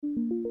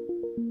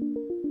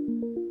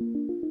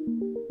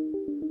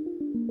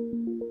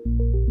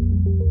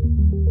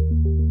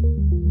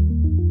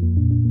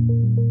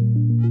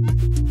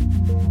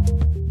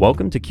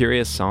Welcome to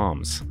Curious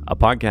Psalms, a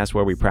podcast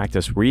where we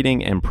practice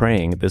reading and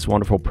praying this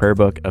wonderful prayer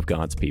book of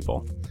God's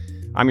people.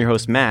 I'm your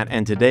host, Matt,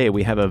 and today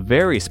we have a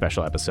very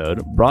special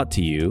episode brought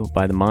to you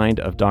by the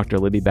mind of Dr.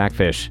 Libby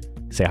Backfish.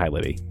 Say hi,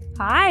 Libby.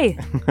 Hi.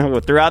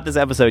 Throughout this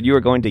episode, you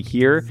are going to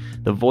hear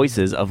the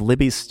voices of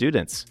Libby's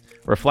students,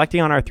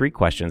 reflecting on our three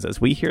questions as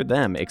we hear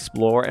them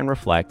explore and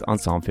reflect on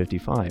Psalm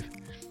 55.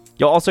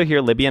 You'll also hear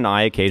Libby and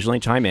I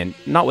occasionally chime in,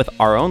 not with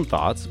our own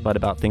thoughts, but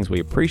about things we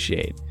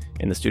appreciate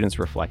in the students'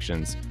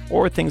 reflections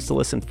or things to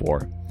listen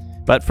for.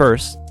 But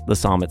first, the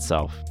psalm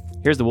itself.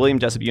 Here's the William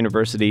Jessup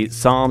University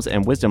Psalms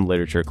and Wisdom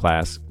Literature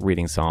class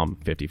reading Psalm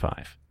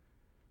 55.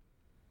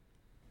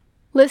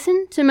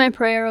 Listen to my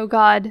prayer, O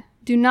God.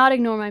 Do not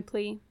ignore my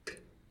plea.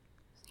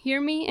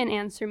 Hear me and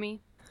answer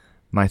me.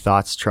 My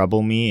thoughts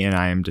trouble me, and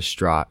I am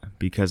distraught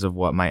because of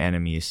what my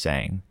enemy is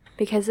saying.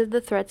 Because of the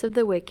threats of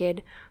the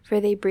wicked, for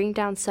they bring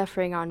down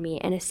suffering on me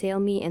and assail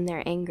me in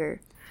their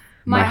anger.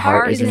 My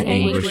heart is in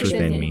anguish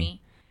within me.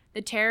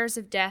 The terrors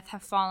of death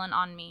have fallen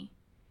on me.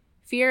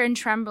 Fear and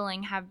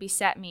trembling have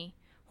beset me.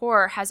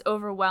 Horror has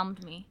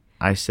overwhelmed me.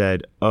 I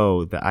said,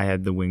 "Oh, that I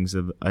had the wings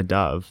of a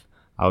dove.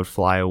 I would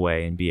fly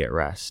away and be at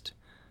rest."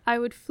 I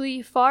would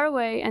flee far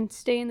away and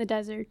stay in the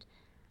desert.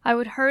 I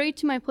would hurry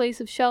to my place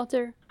of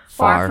shelter,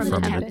 far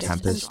from the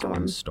tempest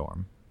and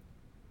storm.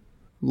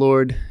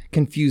 Lord,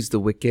 confuse the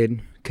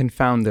wicked,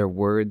 confound their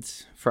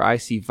words, for I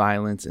see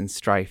violence and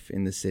strife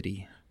in the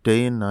city.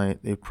 Day and night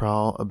they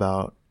prowl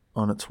about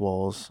on its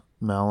walls.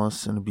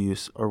 Malice and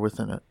abuse are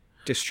within it.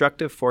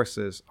 Destructive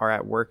forces are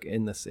at work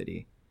in the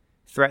city.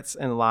 Threats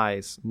and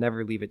lies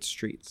never leave its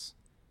streets.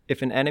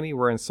 If an enemy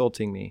were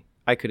insulting me,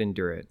 I could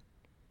endure it.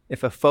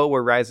 If a foe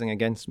were rising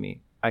against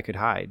me, I could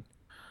hide.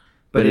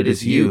 But it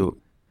is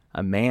you,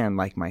 a man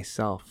like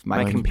myself,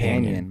 my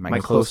companion, my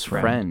close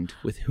friend,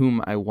 with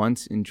whom I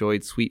once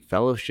enjoyed sweet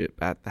fellowship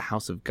at the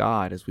house of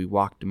God as we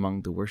walked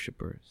among the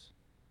worshippers.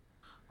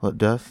 Let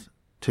death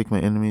take my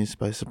enemies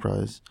by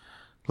surprise.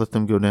 Let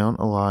them go down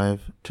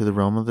alive to the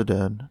realm of the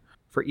dead.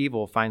 For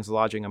evil finds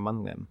lodging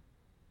among them.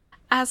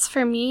 As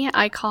for me,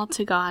 I call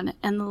to God,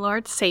 and the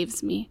Lord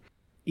saves me.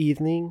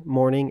 Evening,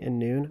 morning, and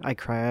noon I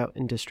cry out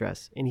in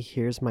distress, and he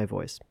hears my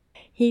voice.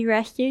 He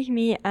rescues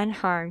me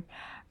unharmed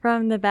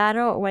from the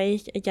battle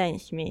waged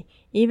against me.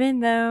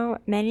 Even though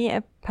many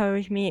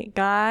oppose me,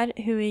 God,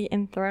 who is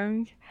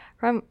enthroned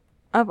from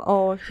of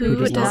old, who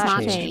does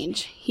not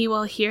change, he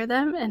will hear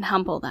them and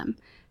humble them,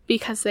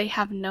 because they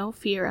have no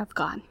fear of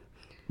God.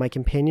 My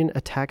companion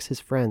attacks his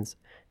friends.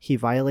 He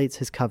violates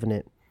his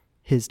covenant.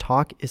 His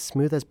talk is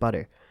smooth as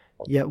butter,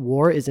 yet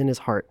war is in his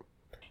heart.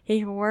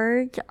 His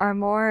words are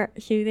more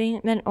soothing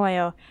than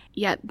oil,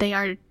 yet they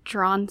are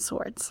drawn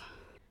swords.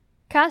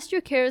 Cast your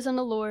cares on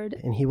the Lord,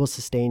 and he will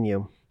sustain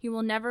you. He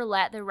will never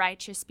let the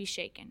righteous be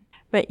shaken.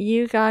 But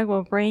you, God,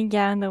 will bring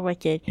down the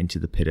wicked into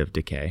the pit of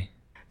decay.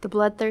 The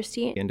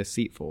bloodthirsty and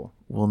deceitful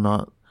will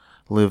not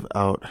live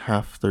out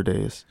half their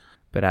days.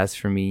 But as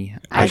for me,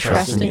 I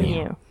trust in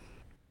you.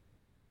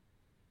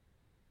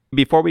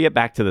 Before we get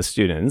back to the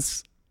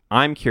students,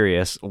 I'm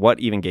curious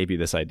what even gave you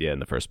this idea in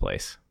the first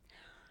place?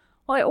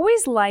 Well, I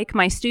always like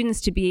my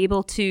students to be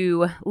able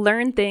to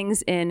learn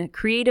things in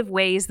creative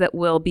ways that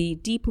will be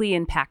deeply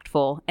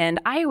impactful. And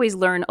I always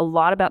learn a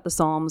lot about the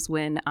Psalms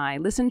when I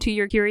listen to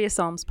your Curious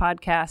Psalms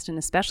podcast, and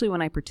especially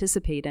when I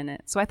participate in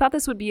it. So I thought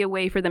this would be a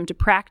way for them to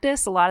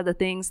practice a lot of the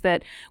things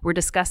that we're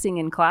discussing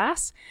in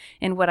class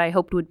in what I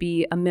hoped would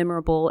be a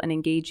memorable and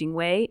engaging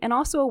way, and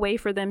also a way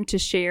for them to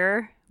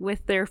share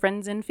with their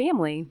friends and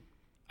family.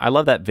 I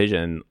love that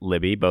vision,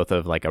 Libby, both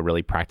of like a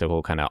really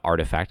practical kind of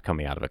artifact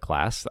coming out of a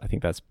class. I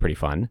think that's pretty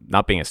fun.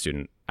 Not being a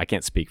student, I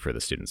can't speak for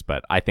the students,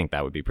 but I think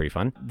that would be pretty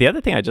fun. The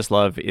other thing I just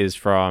love is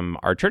from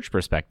our church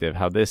perspective,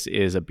 how this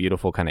is a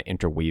beautiful kind of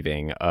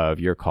interweaving of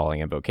your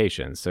calling and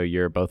vocation. So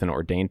you're both an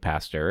ordained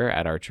pastor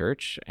at our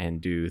church and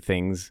do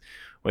things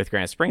with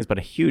Granite Springs, but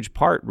a huge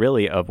part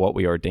really of what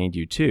we ordained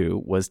you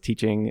to was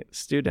teaching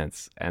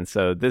students. And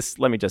so this,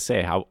 let me just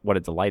say what a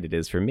delight it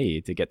is for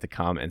me to get to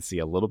come and see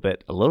a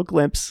little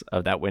glimpse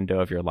of that window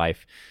of your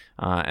life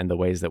and the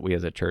ways that we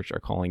as a church are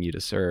calling you to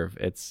serve.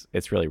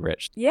 It's really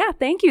rich. Yeah,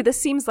 thank you.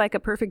 This seems like a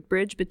perfect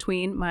bridge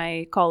between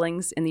my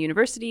callings in the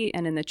university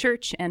and in the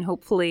church, and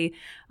hopefully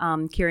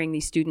carrying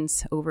these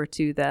students over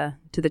to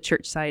the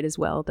church side as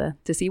well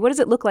to see what does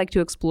it look like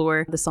to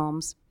explore the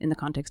Psalms in the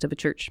context of a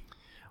church.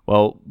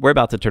 Well, we're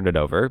about to turn it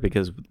over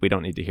because we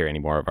don't need to hear any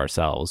more of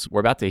ourselves. We're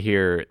about to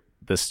hear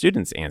the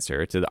students'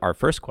 answer to our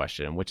first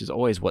question, which is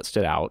always what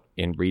stood out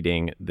in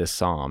reading this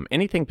psalm.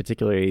 Anything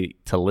particularly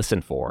to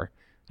listen for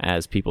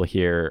as people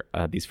hear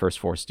these first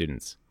four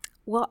students?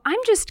 Well, I'm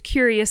just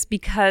curious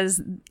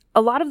because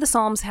a lot of the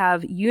Psalms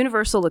have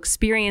universal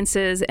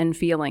experiences and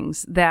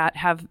feelings that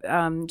have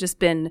just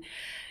been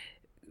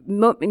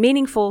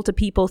meaningful to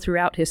people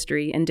throughout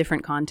history in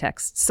different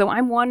contexts. So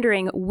I'm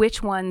wondering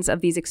which ones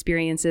of these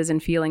experiences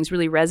and feelings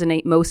really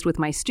resonate most with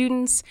my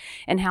students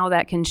and how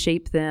that can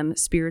shape them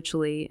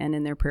spiritually and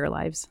in their prayer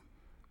lives.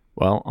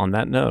 Well, on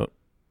that note,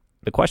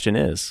 the question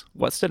is,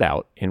 what stood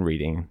out in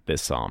reading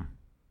this psalm?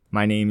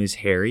 My name is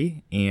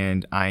Harry,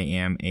 and I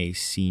am a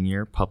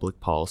senior public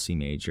policy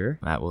major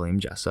at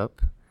William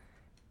Jessup.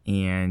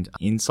 And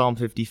in Psalm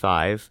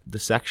 55, the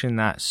section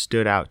that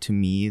stood out to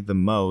me the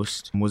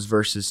most was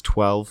verses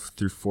 12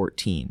 through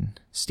 14,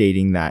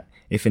 stating that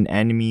if an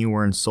enemy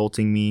were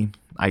insulting me,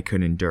 I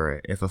could endure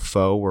it. If a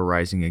foe were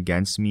rising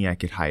against me, I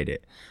could hide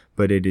it.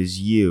 But it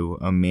is you,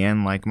 a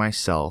man like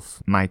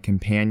myself, my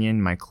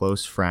companion, my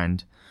close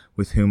friend,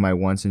 with whom I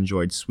once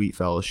enjoyed sweet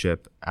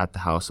fellowship at the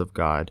house of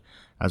God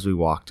as we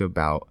walked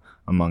about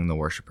among the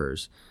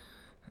worshipers.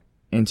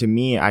 And to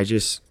me, I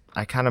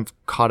kind of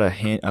caught a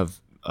hint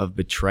of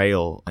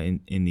betrayal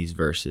in these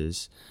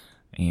verses.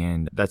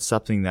 And that's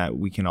something that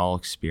we can all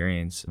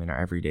experience in our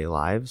everyday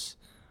lives.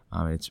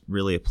 It's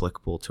really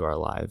applicable to our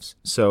lives.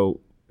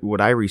 So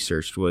what I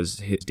researched was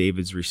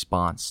David's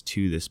response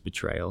to this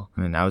betrayal.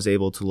 And I was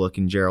able to look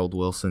in Gerald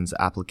Wilson's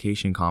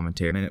application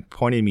commentary, and it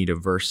pointed me to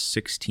verse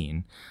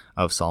 16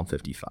 of Psalm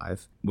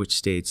 55, which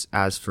states,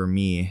 "As for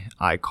me,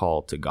 I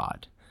call to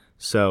God."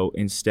 So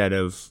instead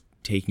of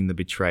taking the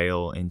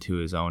betrayal into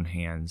his own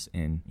hands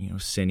and,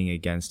 sinning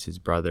against his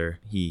brother,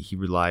 he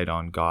relied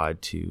on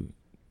God to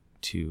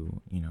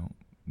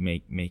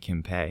make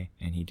him pay,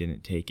 and he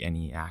didn't take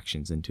any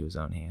actions into his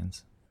own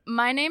hands.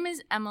 My name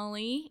is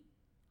Emily.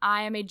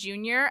 I am a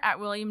junior at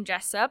William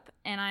Jessup,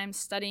 and I am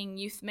studying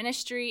youth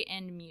ministry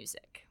and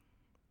music.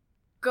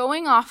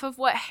 Going off of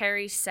what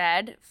Harry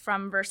said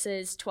from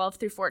verses 12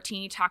 through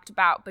 14, he talked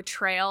about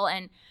betrayal,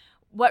 and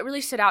what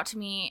really stood out to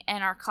me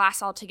in our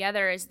class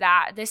altogether is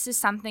that this is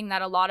something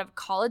that a lot of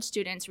college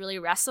students really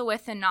wrestle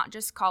with, and not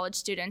just college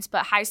students,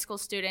 but high school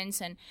students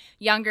and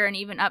younger and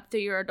even up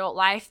through your adult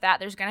life, that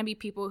there's going to be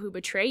people who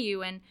betray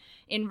you. And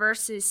in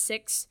verses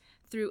 6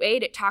 through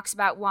 8, it talks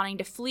about wanting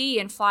to flee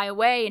and fly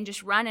away and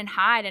just run and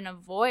hide and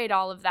avoid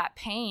all of that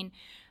pain.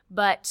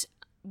 But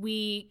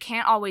we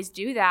can't always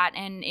do that.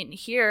 And in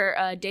here,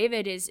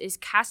 David is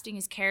casting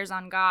his cares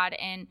on God.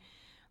 And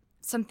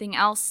something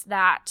else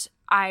that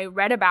I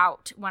read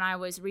about when I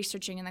was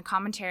researching in the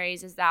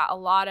commentaries is that a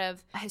lot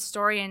of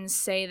historians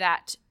say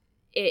that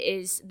it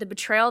is the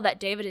betrayal that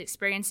David is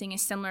experiencing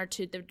is similar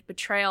to the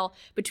betrayal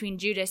between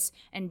Judas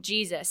and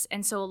Jesus.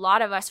 And so a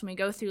lot of us, when we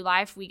go through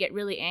life, we get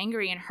really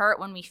angry and hurt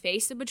when we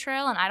face a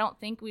betrayal. And I don't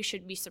think we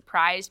should be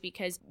surprised,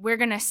 because we're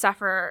going to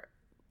suffer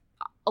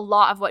a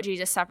lot of what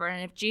Jesus suffered.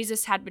 And if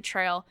Jesus had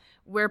betrayal,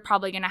 we're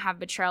probably going to have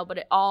betrayal. But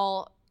it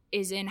all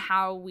is in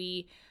how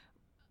we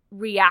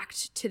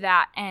react to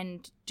that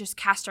and just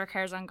cast our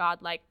cares on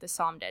God like the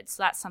psalm did.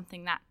 So that's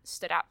something that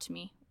stood out to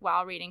me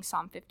while reading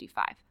Psalm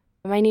 55.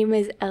 My name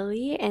is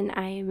Ellie, and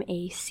I am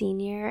a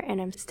senior, and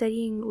I'm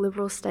studying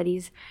liberal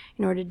studies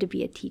in order to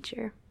be a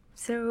teacher.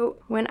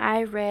 So when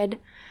I read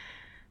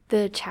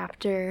the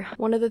chapter,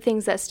 one of the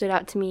things that stood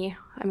out to me,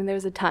 there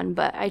was a ton,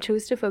 but I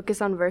chose to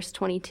focus on verse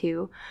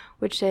 22,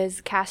 which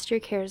says, "Cast your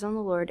cares on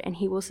the Lord, and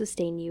he will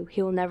sustain you.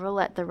 He will never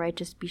let the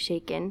righteous be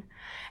shaken."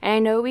 And I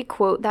know we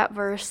quote that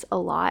verse a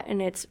lot,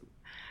 and it's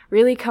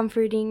really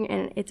comforting,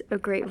 and it's a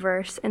great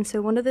verse. And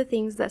so one of the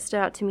things that stood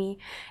out to me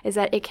is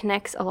that it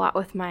connects a lot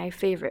with my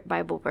favorite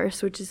Bible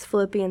verse, which is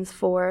Philippians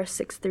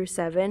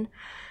 4:6-7.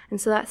 And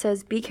so that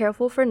says, "Be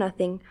careful for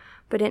nothing,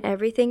 but in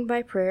everything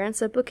by prayer and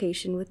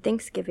supplication with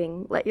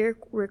thanksgiving, let your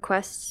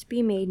requests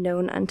be made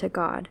known unto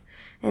God.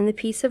 And the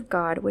peace of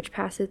God, which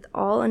passeth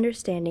all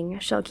understanding,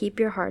 shall keep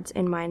your hearts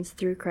and minds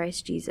through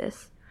Christ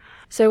Jesus."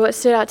 So what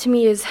stood out to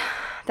me is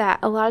that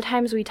a lot of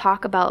times we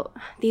talk about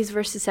these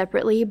verses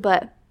separately,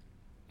 but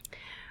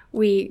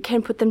we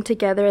can put them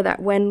together,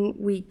 that when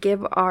we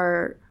give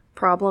our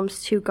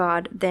problems to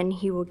God, then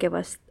he will give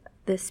us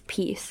this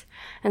peace.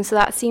 And so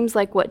that seems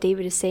like what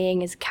David is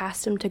saying is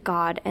cast them to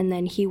God, and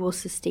then he will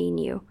sustain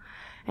you,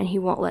 and he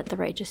won't let the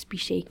righteous be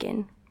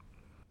shaken.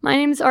 My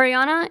name is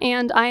Ariana,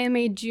 and I am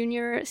a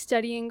junior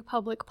studying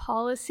public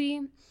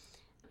policy.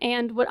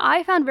 And what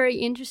I found very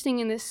interesting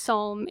in this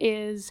psalm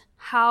is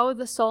how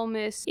the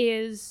psalmist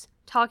is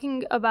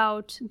talking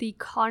about the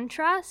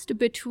contrast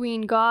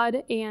between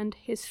God and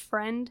his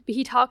friend.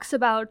 He talks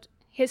about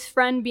his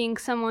friend being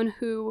someone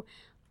who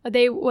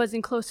they was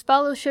in close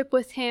fellowship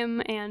with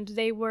him, and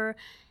they were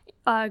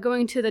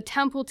going to the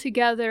temple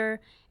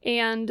together,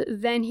 and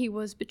then he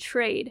was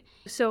betrayed.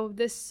 So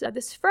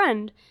this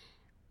friend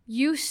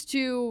used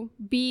to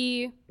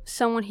be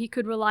someone he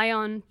could rely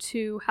on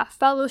to have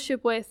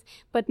fellowship with,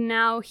 but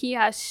now he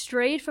has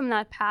strayed from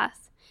that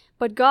path.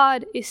 But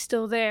God is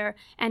still there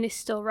and is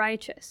still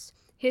righteous.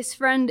 His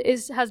friend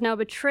has now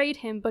betrayed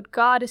him, but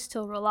God is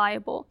still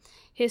reliable.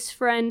 His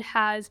friend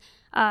has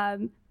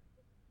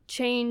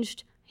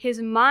changed his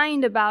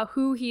mind about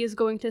who he is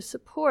going to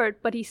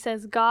support, but he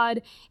says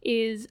God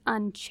is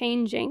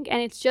unchanging.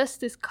 And it's just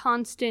this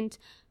constant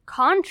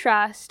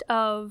contrast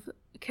of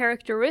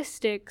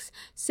characteristics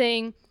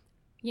saying,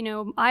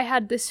 I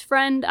had this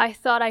friend I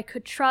thought I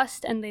could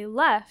trust, and they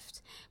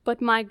left, but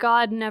my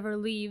God never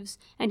leaves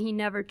and he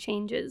never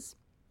changes.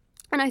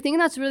 And I think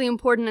that's really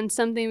important and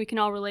something we can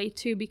all relate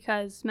to,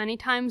 because many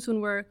times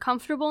when we're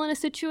comfortable in a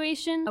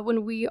situation,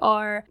 when we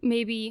are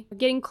maybe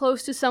getting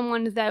close to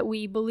someone that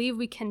we believe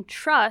we can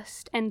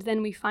trust and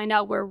then we find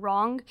out we're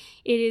wrong,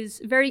 it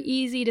is very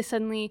easy to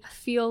suddenly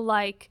feel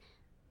like,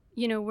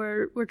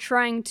 we're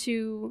trying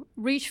to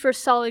reach for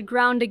solid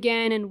ground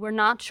again and we're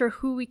not sure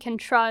who we can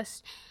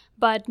trust.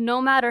 But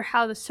no matter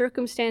how the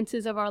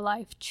circumstances of our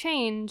life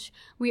change,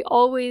 we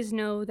always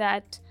know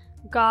that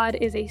God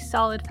is a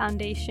solid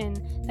foundation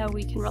that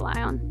we can rely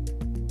on.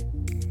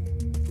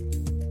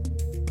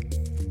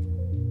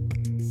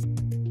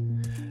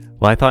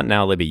 Well, I thought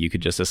now, Libby, you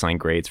could just assign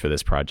grades for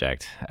this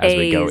project as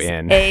we go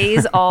in.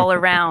 A's all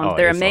around.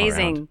 They're A's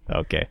amazing. All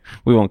around. Okay.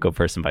 We won't go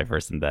person by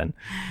person then.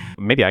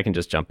 Maybe I can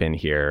just jump in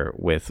here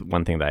with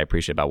one thing that I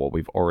appreciate about what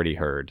we've already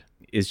heard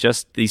is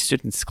just these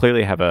students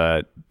clearly have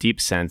a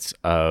deep sense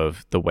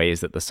of the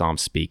ways that the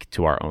Psalms speak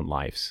to our own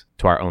lives,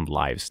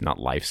 not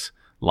lives.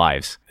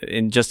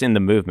 And just in the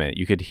movement,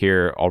 you could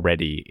hear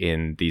already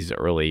in these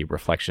early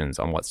reflections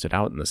on what stood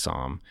out in the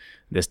Psalm,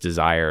 this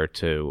desire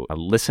to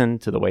listen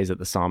to the ways that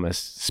the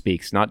psalmist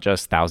speaks, not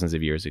just thousands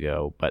of years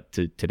ago, but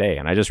to today.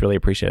 And I just really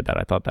appreciated that.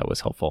 I thought that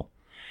was helpful.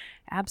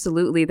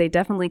 Absolutely. They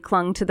definitely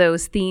clung to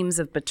those themes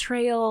of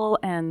betrayal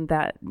and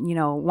that,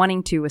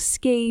 wanting to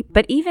escape,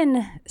 but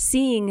even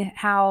seeing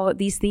how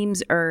these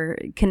themes are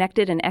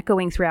connected and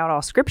echoing throughout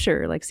all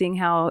scripture, like seeing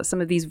how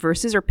some of these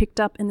verses are picked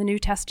up in the New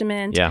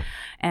Testament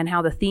and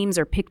how the themes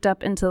are picked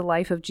up into the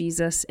life of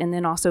Jesus, and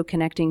then also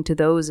connecting to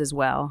those as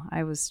well.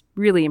 I was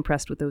really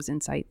impressed with those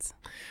insights.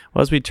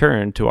 Well, as we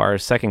turn to our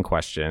second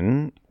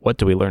question, what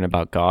do we learn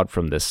about God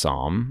from this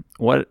psalm?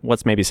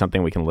 What's maybe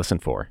something we can listen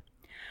for?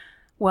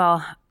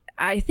 Well,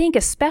 I think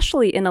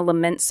especially in a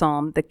lament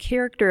psalm, the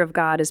character of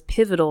God is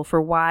pivotal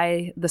for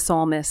why the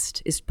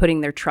psalmist is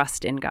putting their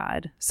trust in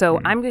God.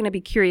 So I'm going to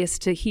be curious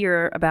to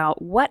hear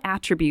about what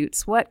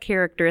attributes, what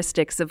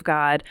characteristics of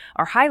God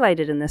are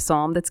highlighted in this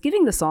psalm that's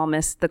giving the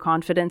psalmist the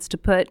confidence to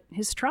put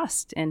his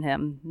trust in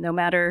him, no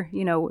matter,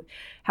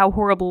 how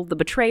horrible the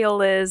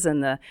betrayal is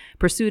and the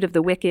pursuit of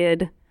the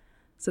wicked.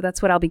 So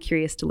that's what I'll be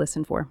curious to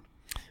listen for.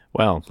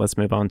 Well, let's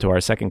move on to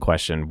our second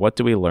question. What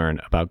do we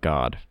learn about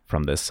God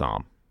from this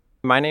psalm?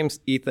 My name's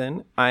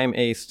Ethan. I'm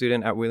a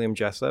student at William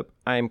Jessup.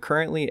 I am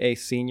currently a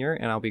senior,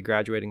 and I'll be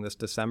graduating this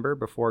December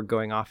before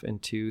going off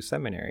into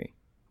seminary.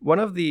 One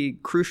of the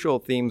crucial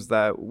themes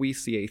that we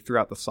see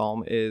throughout the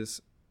psalm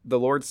is the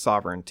Lord's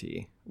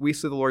sovereignty. We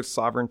see the Lord's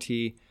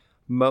sovereignty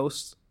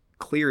most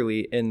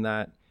clearly in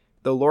that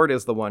the Lord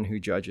is the one who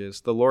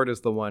judges. The Lord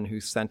is the one who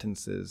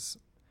sentences.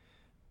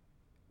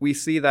 We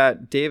see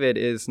that David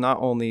is not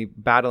only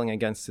battling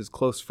against his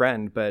close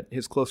friend, but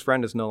his close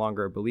friend is no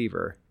longer a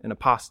believer, an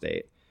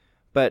apostate.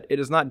 But it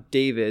is not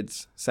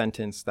David's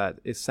sentence that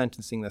is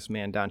sentencing this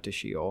man down to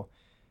Sheol.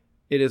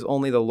 It is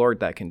only the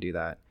Lord that can do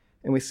that.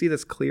 And we see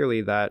this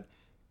clearly that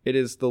it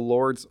is the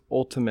Lord's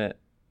ultimate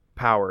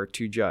power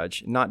to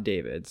judge, not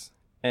David's.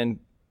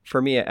 And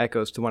for me, it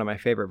echoes to one of my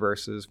favorite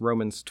verses,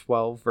 Romans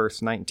 12,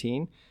 verse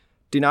 19.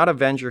 Do not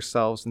avenge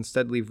yourselves,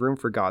 instead leave room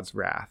for God's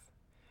wrath.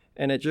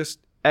 And it just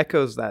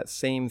echoes that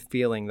same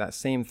feeling, that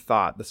same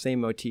thought, the same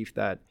motif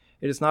that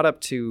it is not up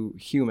to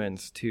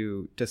humans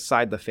to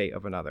decide the fate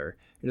of another.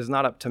 It is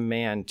not up to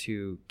man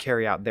to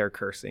carry out their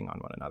cursing on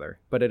one another,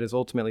 but it is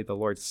ultimately the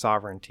Lord's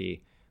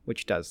sovereignty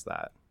which does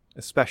that,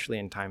 especially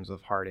in times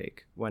of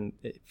heartache, when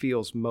it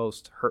feels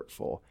most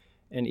hurtful.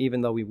 And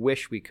even though we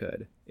wish we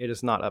could, it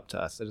is not up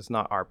to us. It is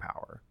not our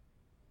power.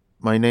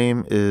 My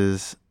name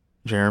is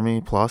Jeremy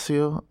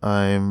Palacio.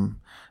 I'm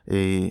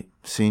a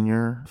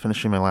senior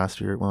finishing my last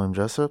year at William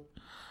Jessup,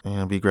 and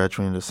I'll be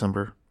graduating in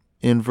December.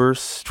 In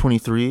verse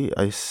 23,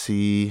 I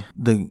see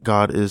that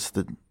God is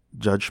the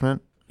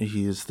judgment.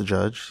 He is the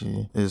judge.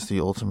 He is the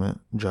ultimate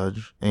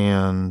judge.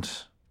 And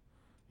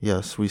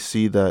yes, we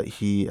see that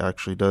he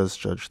actually does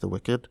judge the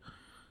wicked.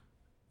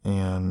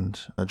 And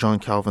John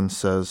Calvin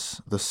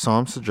says, the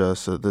psalm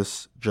suggests that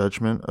this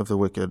judgment of the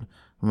wicked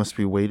must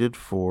be waited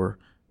for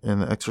in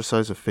the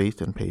exercise of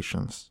faith and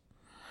patience.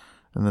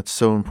 And that's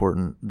so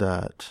important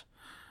that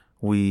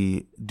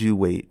we do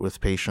wait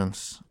with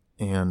patience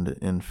and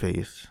in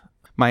faith.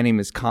 My name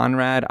is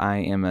Conrad. I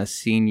am a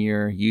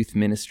senior youth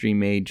ministry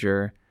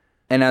major.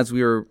 And as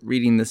we were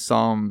reading this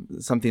psalm,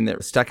 something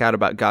that stuck out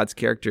about God's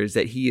character is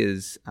that he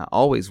is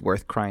always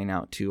worth crying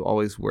out to,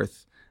 always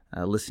worth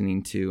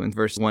listening to. In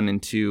verse 1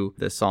 and 2,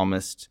 the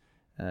psalmist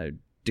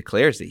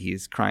declares that he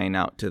is crying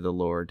out to the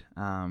Lord,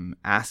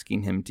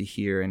 asking him to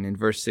hear. And in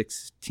verse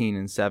 16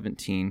 and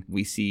 17,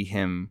 we see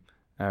him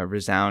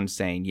resound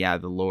saying, yeah,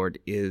 the Lord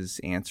is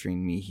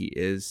answering me. He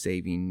is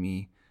saving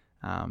me.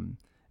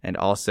 And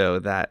also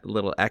that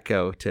little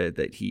echo to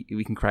that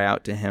we can cry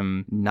out to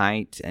him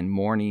night and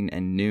morning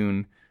and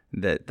noon.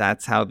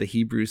 That's how the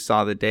Hebrews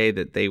saw the day,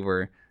 that they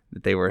were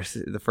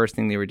the first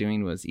thing they were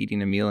doing was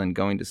eating a meal and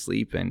going to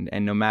sleep. And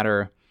no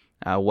matter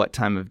what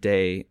time of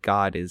day,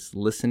 God is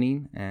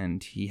listening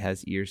and he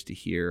has ears to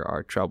hear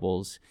our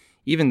troubles,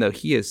 even though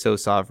he is so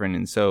sovereign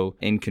and so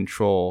in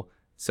control.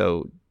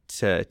 So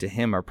to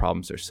him, our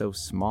problems are so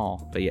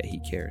small, but yet he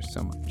cares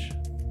so much.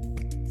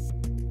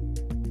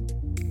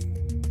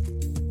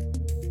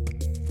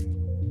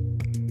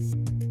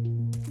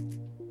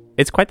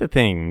 It's quite the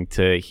thing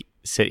to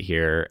sit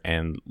here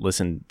and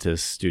listen to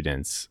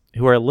students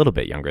who are a little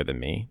bit younger than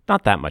me,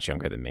 not that much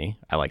younger than me,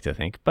 I like to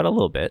think, but a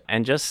little bit.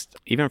 And just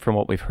even from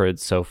what we've heard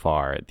so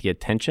far, the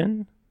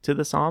attention to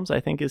the Psalms, I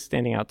think, is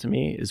standing out to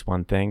me is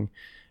one thing.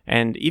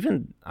 And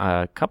even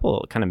a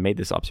couple kind of made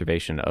this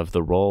observation of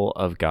the role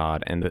of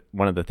God. And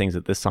one of the things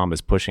that this psalm is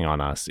pushing on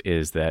us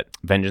is that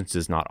vengeance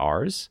is not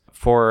ours.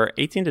 For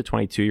 18 to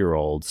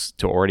 22-year-olds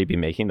to already be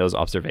making those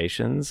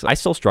observations, I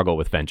still struggle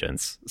with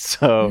vengeance.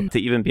 So to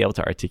even be able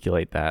to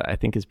articulate that, I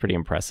think is pretty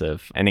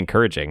impressive and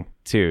encouraging,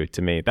 too,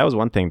 to me. That was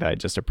one thing that I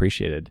just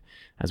appreciated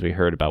as we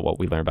heard about what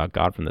we learned about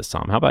God from this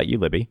psalm. How about you,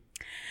 Libby?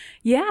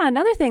 Yeah,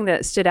 another thing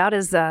that stood out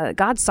is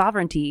God's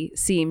sovereignty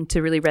seemed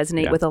to really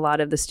resonate with a lot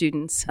of the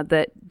students,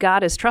 that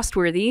God is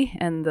trustworthy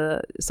and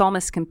the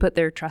psalmists can put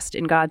their trust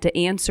in God to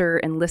answer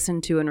and listen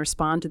to and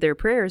respond to their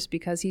prayers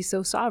because he's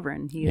so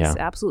sovereign. He is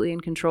absolutely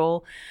in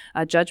control.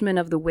 Judgment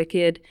of the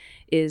wicked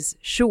is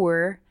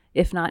sure,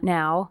 if not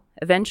now,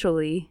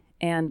 eventually,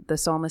 and the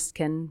psalmist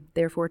can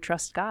therefore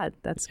trust God.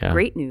 That's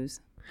great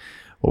news.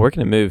 Well, we're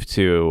going to move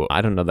to,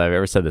 I don't know that I've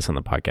ever said this on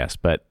the podcast,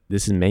 but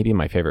this is maybe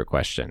my favorite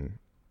question.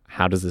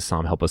 How does this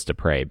psalm help us to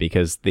pray?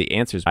 Because the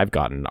answers I've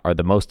gotten are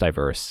the most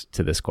diverse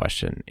to this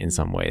question in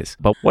some ways.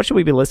 But what should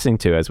we be listening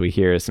to as we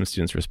hear some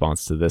students'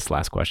 response to this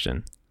last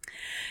question?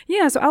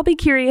 Yeah, so I'll be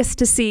curious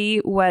to see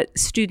what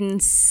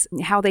students,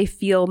 how they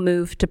feel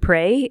moved to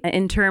pray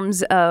in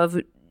terms of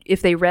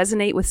if they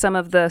resonate with some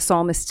of the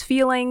psalmist's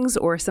feelings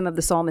or some of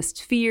the psalmist's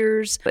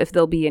fears, if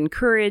they'll be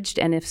encouraged,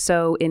 and if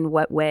so, in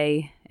what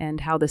way, and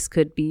how this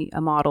could be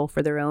a model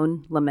for their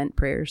own lament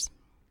prayers.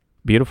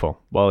 Beautiful.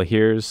 Well,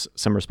 here's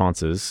some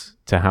responses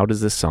to how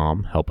does this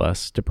psalm help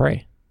us to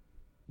pray?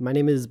 My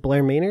name is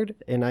Blair Maynard,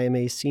 and I am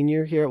a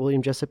senior here at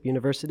William Jessup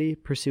University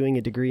pursuing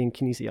a degree in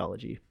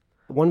kinesiology.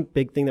 One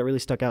big thing that really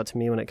stuck out to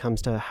me when it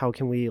comes to how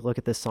can we look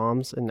at the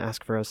Psalms and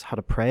ask for us how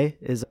to pray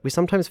is we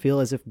sometimes feel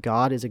as if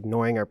God is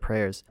ignoring our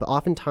prayers, but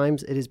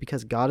oftentimes it is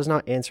because God is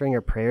not answering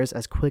our prayers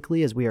as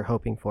quickly as we are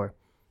hoping for.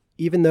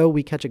 Even though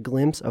we catch a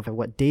glimpse of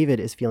what David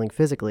is feeling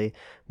physically,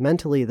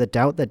 mentally, the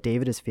doubt that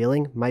David is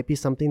feeling might be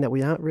something that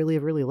we haven't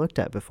really looked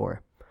at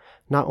before.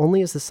 Not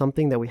only is this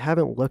something that we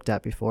haven't looked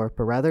at before,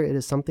 but rather it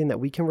is something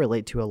that we can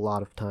relate to a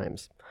lot of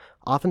times.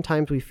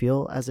 Oftentimes we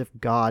feel as if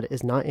God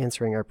is not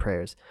answering our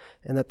prayers,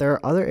 and that there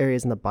are other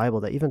areas in the Bible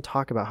that even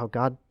talk about how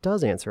God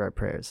does answer our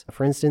prayers.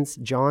 For instance,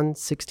 John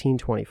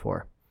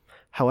 16:24.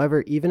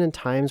 However, even in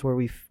times where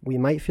we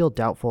might feel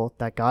doubtful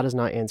that God is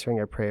not answering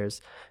our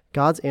prayers,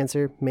 God's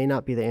answer may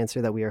not be the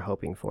answer that we are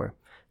hoping for.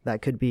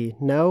 That could be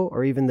no,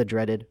 or even the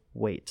dreaded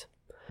wait.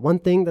 One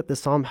thing that the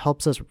psalm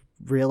helps us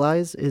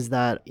realize is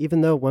that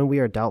even though when we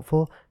are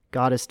doubtful,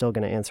 God is still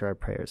going to answer our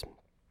prayers.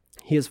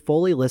 He is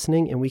fully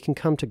listening, and we can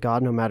come to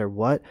God no matter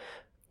what,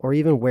 or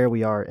even where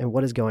we are and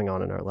what is going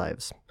on in our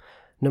lives.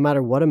 No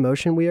matter what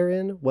emotion we are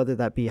in, whether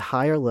that be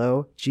high or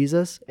low,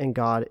 Jesus and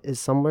God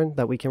is someone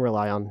that we can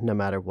rely on no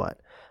matter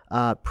what.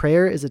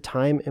 Prayer is a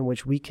time in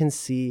which we can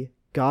see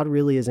God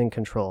really is in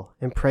control,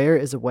 and prayer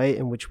is a way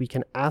in which we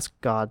can ask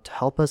God to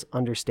help us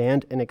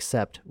understand and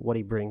accept what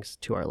he brings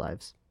to our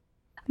lives.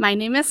 My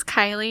name is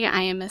Kylie.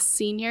 I am a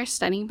senior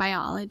studying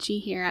biology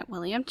here at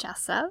William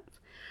Jessup.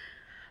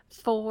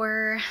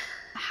 For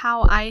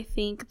how I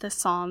think the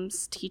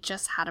Psalms teach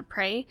us how to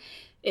pray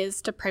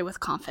is to pray with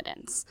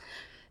confidence.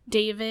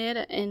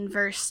 David in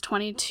verse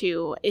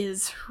 22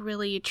 is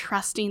really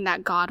trusting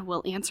that God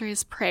will answer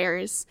his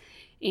prayers,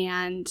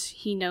 and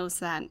he knows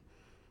that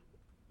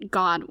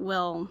God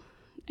will,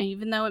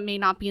 even though it may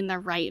not be in the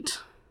right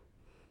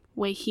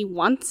way he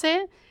wants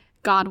it,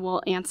 God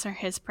will answer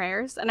his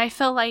prayers. And I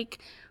feel like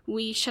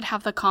we should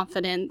have the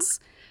confidence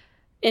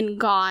in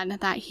God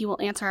that he will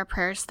answer our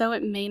prayers, though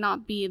it may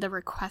not be the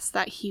request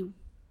that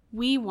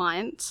we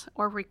want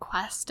or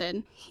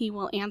requested. He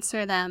will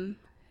answer them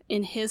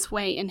in his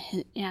way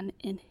and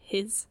in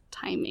his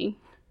timing.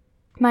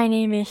 My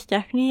name is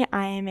Stephanie.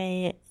 I am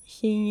a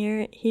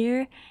senior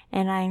here,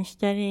 and I'm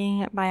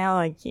studying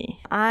biology.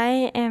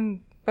 I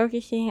am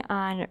focusing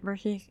on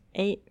verses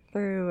 8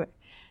 through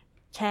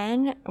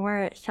 10,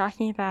 where it's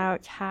talking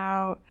about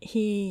how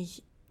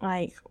he's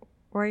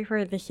worried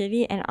for the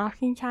city, and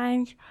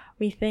oftentimes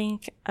we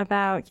think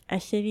about a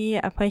city,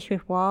 a place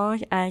with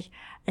walls, as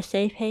a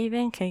safe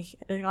haven because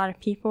there's a lot of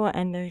people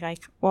and there's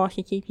walls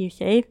to keep you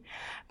safe.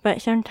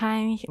 But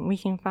sometimes we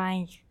can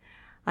find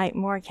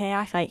more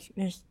chaos,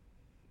 there's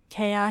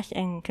chaos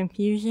and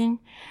confusion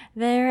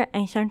there,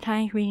 and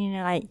sometimes we need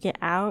to get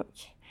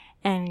out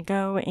and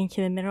go into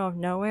the middle of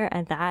nowhere,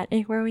 and that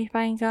is where we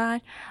find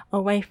God,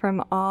 away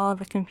from all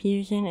the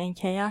confusion and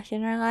chaos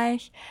in our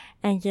lives,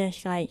 and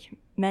just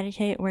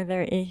meditate where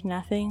there is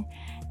nothing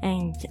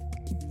and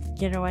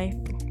get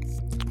away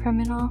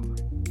from it all.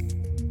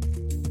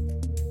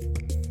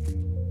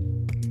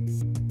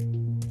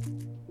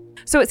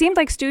 So it seemed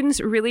like students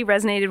really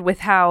resonated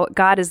with how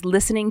God is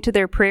listening to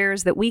their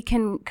prayers, that we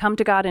can come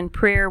to God in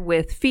prayer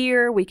with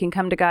fear, we can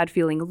come to God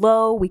feeling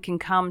low, we can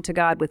come to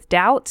God with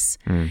doubts.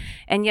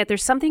 And yet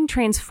there's something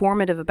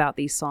transformative about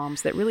these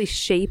Psalms that really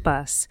shape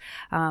us,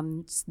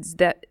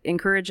 that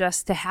encourage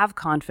us to have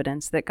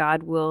confidence that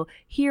God will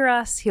hear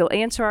us. He'll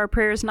answer our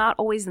prayers, not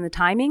always in the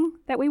timing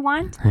that we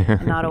want,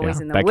 and not always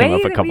in the way that came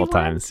up a couple we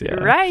times. want.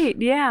 Yeah. Right,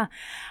 yeah.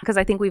 Because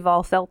I think we've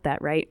all felt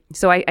that, right?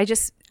 So I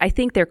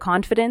think their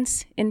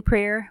confidence in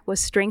prayer was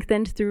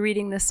strengthened through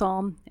reading this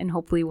psalm, and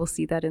hopefully we'll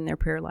see that in their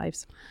prayer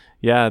lives.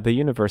 Yeah, the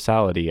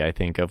universality, I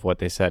think, of what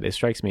they said, it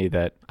strikes me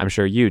that I'm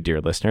sure you,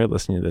 dear listener,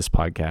 listening to this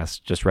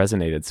podcast, just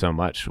resonated so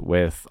much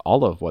with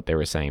all of what they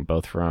were saying,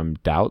 both from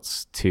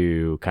doubts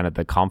to kind of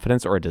the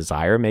confidence or a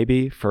desire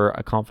maybe for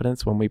a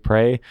confidence when we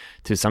pray,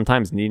 to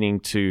sometimes needing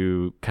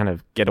to kind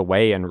of get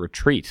away and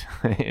retreat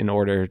in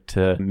order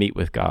to meet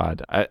with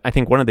God. I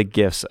think one of the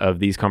gifts of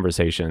these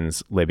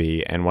conversations,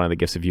 Libby, and one of the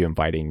gifts of you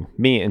inviting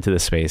me into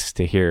this space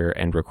to hear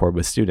and record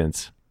with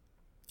students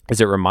is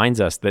it reminds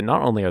us that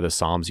not only are the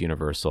Psalms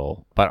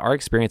universal, but our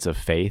experience of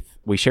faith,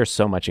 we share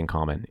so much in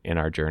common in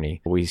our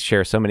journey. We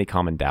share so many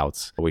common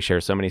doubts. We share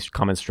so many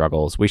common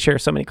struggles. We share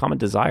so many common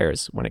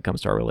desires when it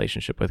comes to our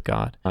relationship with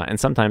God. And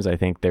sometimes I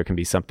think there can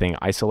be something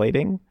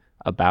isolating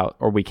about,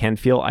 or we can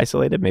feel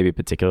isolated, maybe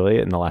particularly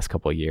in the last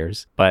couple of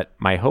years. But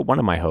one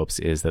of my hopes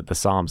is that the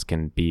Psalms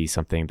can be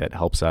something that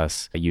helps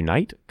us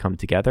unite, come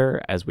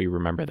together as we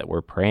remember that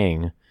we're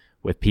praying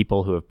with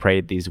people who have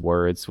prayed these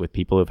words, with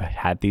people who have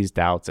had these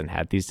doubts and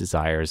had these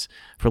desires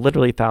for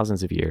literally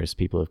thousands of years.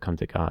 People have come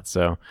to God.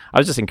 So I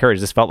was just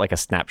encouraged. This felt like a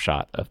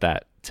snapshot of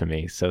that to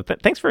me. So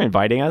thanks for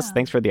inviting us.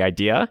 Thanks for the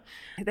idea.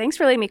 Thanks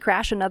for letting me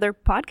crash another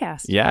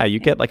podcast. Yeah, you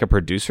get like a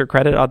producer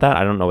credit on that.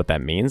 I don't know what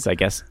that means. I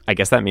guess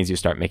that means you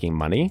start making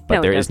money,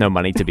 but there is no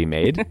money to be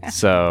made.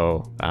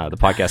 So the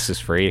podcast is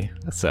free.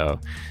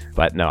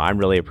 But no, I'm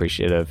really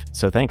appreciative.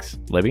 So thanks,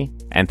 Libby,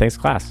 and thanks,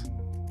 class.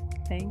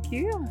 Thank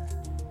you.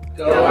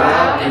 Go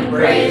out and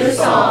pray the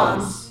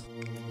Psalms.